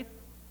faith,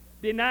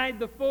 denied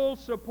the full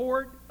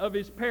support of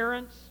his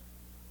parents,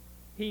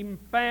 he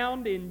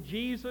found in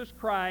Jesus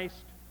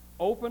Christ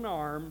open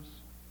arms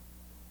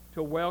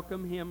to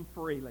welcome him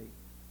freely.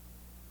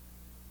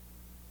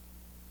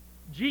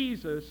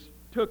 Jesus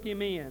took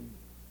him in.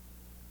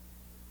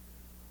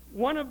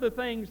 One of the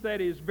things that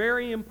is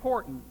very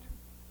important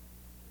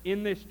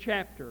in this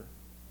chapter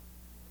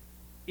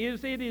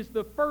is it is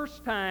the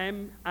first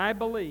time, I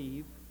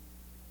believe,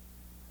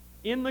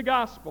 in the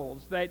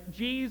Gospels that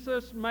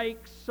Jesus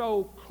makes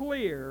so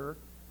clear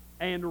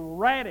and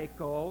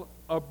radical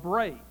a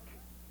break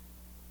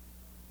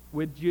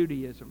with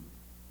Judaism.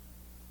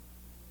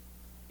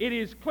 It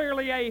is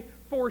clearly a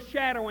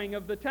foreshadowing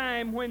of the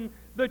time when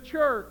the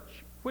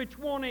church, which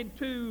wanted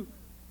to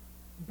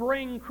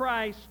bring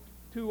Christ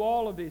to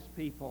all of his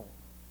people,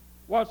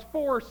 was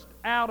forced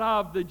out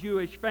of the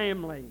Jewish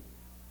family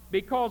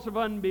because of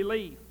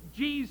unbelief.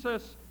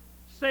 Jesus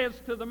says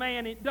to the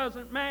man, it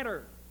doesn't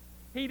matter.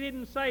 He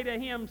didn't say to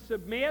him,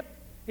 submit.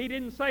 He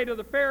didn't say to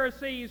the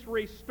Pharisees,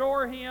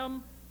 restore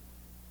him.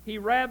 He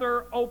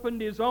rather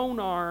opened his own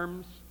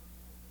arms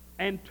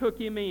and took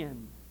him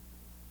in.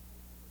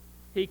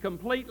 He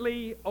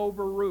completely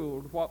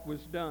overruled what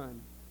was done.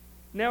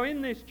 Now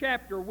in this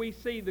chapter we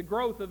see the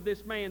growth of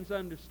this man's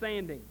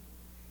understanding.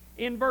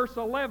 In verse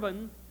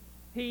 11,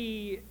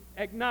 he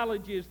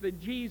acknowledges that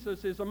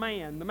Jesus is a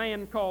man, the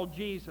man called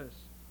Jesus.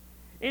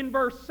 In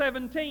verse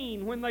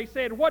 17, when they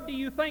said, what do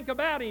you think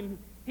about him?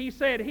 He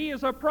said, he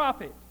is a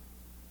prophet.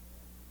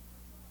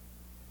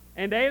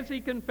 And as he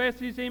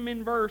confesses him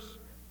in verse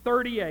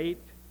 38,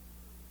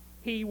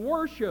 he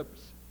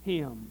worships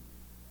him.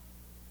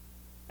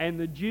 And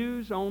the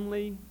Jews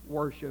only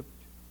worshipped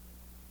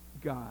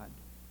God.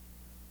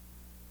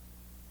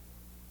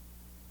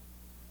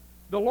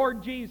 The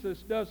Lord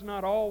Jesus does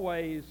not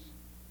always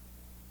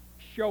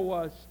show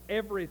us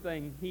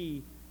everything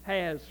he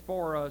has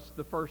for us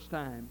the first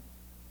time.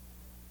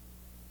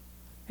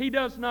 He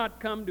does not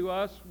come to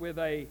us with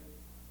a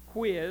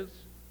quiz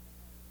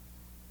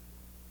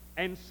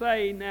and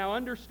say, now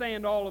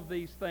understand all of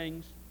these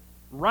things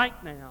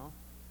right now.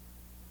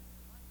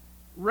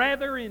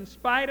 Rather, in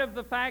spite of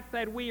the fact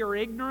that we are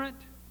ignorant,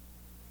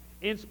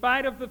 in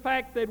spite of the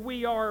fact that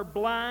we are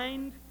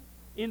blind,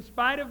 in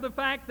spite of the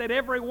fact that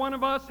every one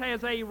of us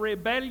has a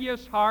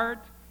rebellious heart,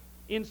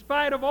 in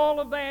spite of all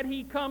of that,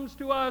 he comes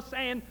to us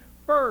and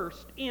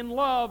first, in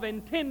love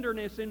and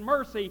tenderness and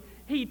mercy,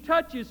 he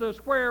touches us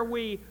where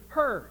we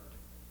hurt.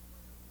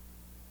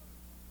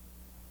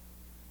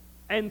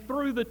 And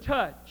through the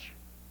touch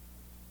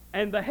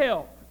and the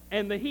help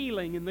and the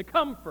healing and the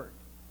comfort,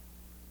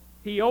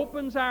 he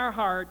opens our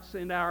hearts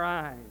and our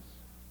eyes,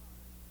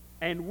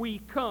 and we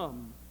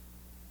come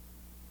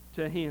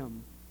to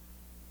him.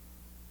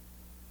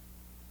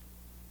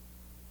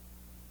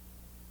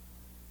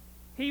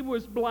 He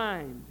was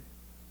blind,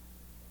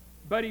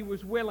 but he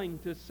was willing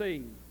to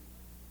see.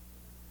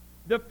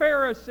 The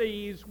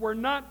Pharisees were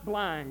not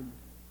blind,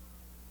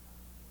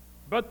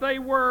 but they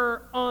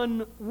were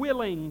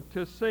unwilling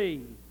to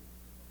see.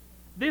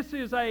 This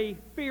is a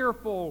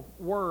fearful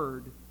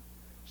word,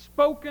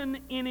 spoken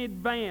in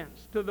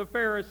advance to the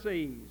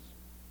Pharisees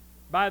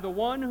by the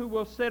one who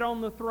will sit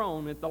on the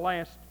throne at the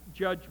last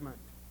judgment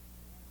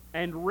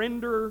and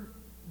render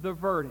the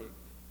verdict.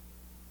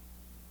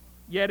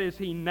 Yet as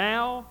he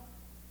now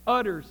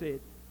utters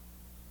it,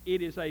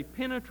 it is a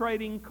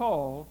penetrating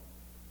call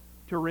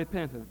to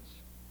repentance.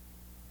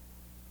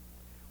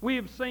 We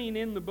have seen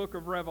in the book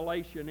of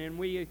Revelation, and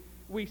we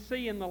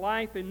see in the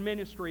life and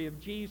ministry of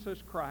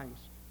Jesus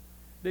Christ,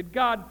 that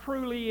God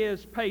truly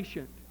is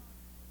patient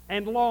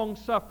and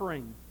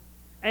long-suffering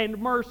and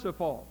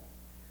merciful.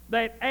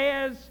 That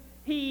as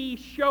he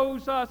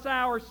shows us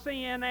our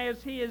sin,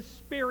 as his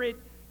Spirit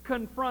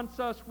confronts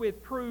us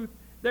with truth,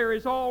 there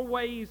is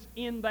always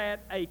in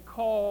that a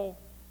call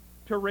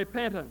to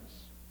repentance.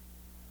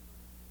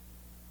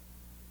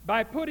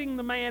 By putting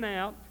the man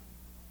out,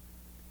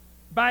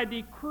 by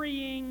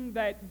decreeing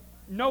that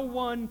no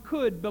one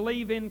could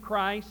believe in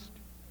Christ,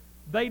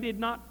 they did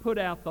not put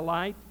out the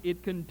light.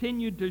 It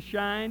continued to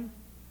shine,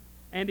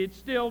 and it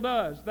still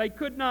does. They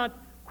could not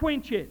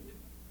quench it.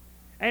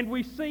 And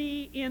we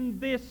see in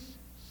this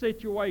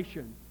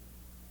situation,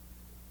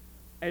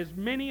 as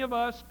many of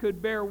us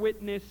could bear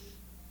witness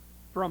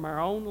from our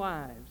own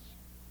lives,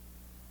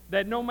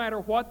 that no matter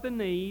what the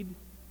need,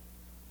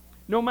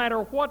 no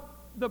matter what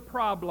the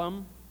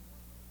problem,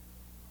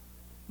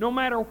 no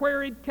matter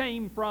where it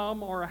came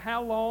from or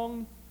how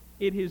long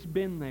it has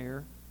been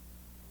there,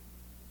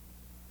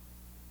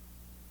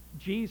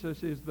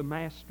 Jesus is the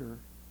master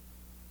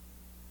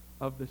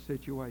of the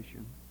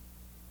situation.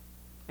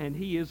 And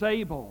he is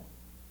able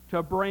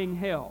to bring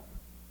help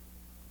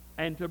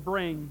and to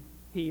bring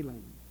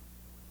healing.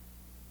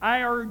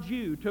 I urge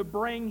you to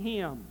bring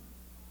him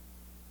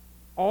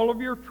all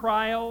of your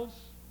trials,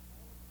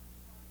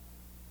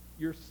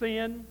 your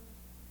sin,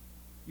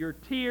 your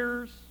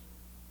tears,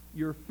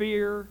 your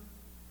fear,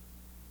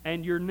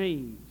 and your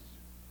needs,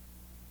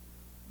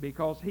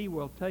 because he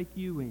will take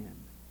you in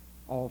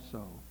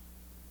also.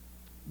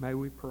 May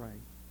we pray.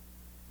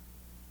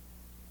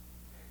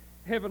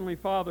 Heavenly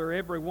Father,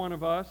 every one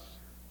of us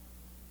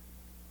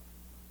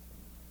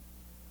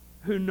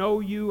who know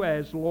you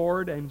as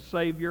Lord and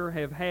Savior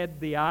have had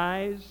the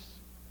eyes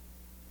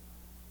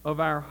of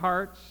our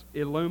hearts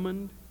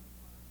illumined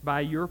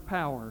by your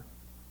power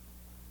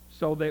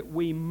so that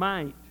we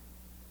might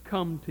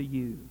come to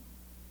you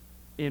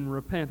in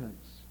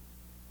repentance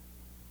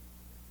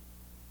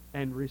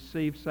and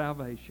receive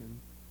salvation.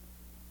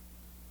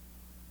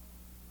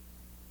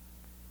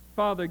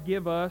 Father,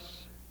 give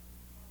us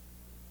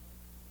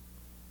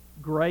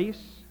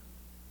grace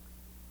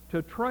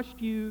to trust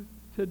you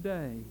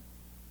today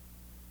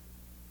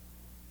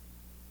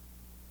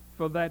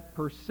for that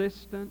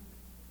persistent,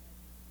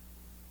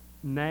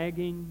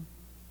 nagging,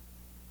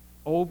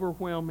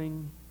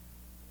 overwhelming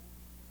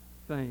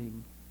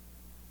thing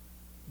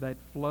that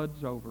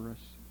floods over us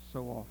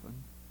so often.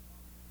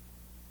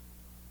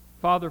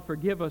 Father,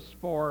 forgive us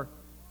for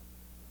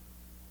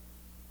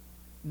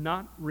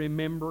not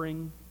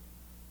remembering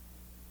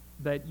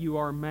that you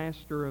are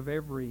master of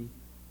every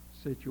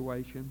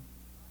situation.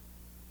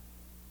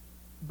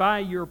 By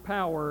your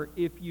power,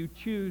 if you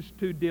choose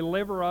to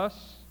deliver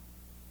us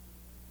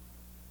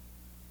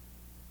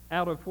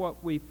out of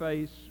what we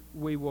face,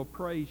 we will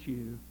praise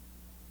you.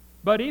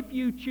 But if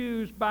you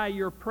choose by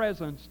your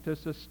presence to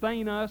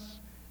sustain us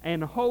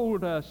and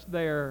hold us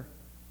there,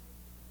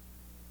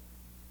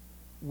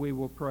 we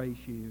will praise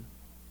you.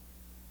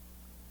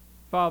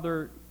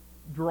 Father,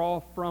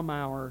 draw from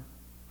our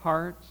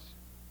hearts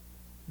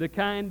the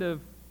kind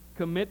of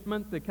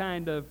commitment, the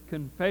kind of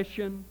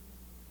confession,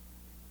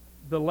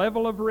 the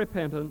level of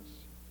repentance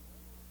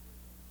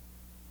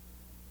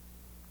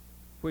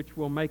which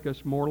will make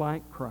us more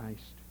like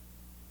Christ.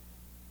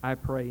 I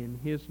pray in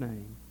His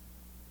name.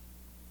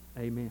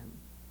 Amen.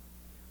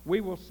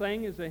 We will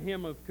sing as a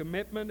hymn of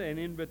commitment and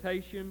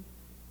invitation,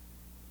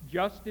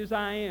 Just As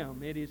I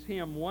Am. It is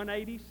hymn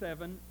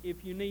 187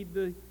 if you need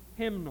the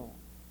hymnal.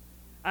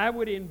 I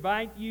would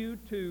invite you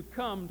to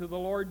come to the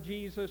Lord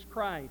Jesus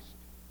Christ,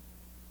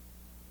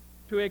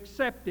 to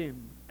accept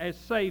Him as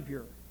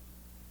Savior,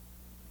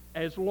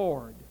 as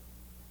Lord.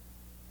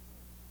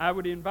 I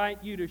would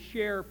invite you to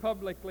share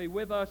publicly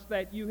with us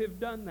that you have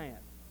done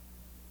that,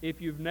 if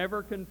you've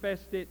never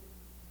confessed it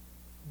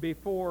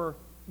before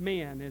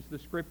men, as the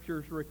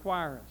Scriptures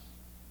require us.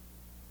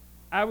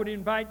 I would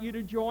invite you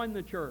to join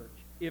the church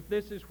if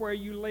this is where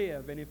you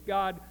live, and if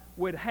God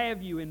would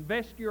have you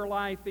invest your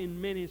life in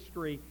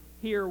ministry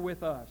here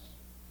with us.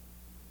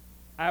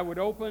 I would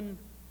open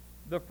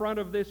the front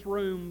of this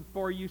room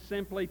for you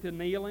simply to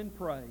kneel and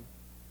pray.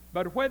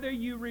 But whether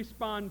you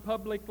respond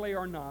publicly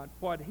or not,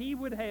 what He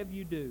would have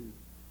you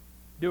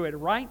do it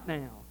right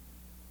now.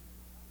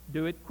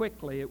 Do it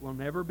quickly. It will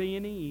never be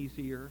any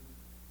easier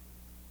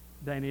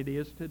than it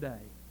is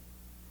today.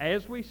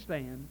 As we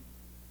stand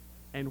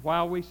and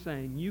while we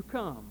sing, you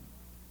come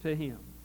to Him.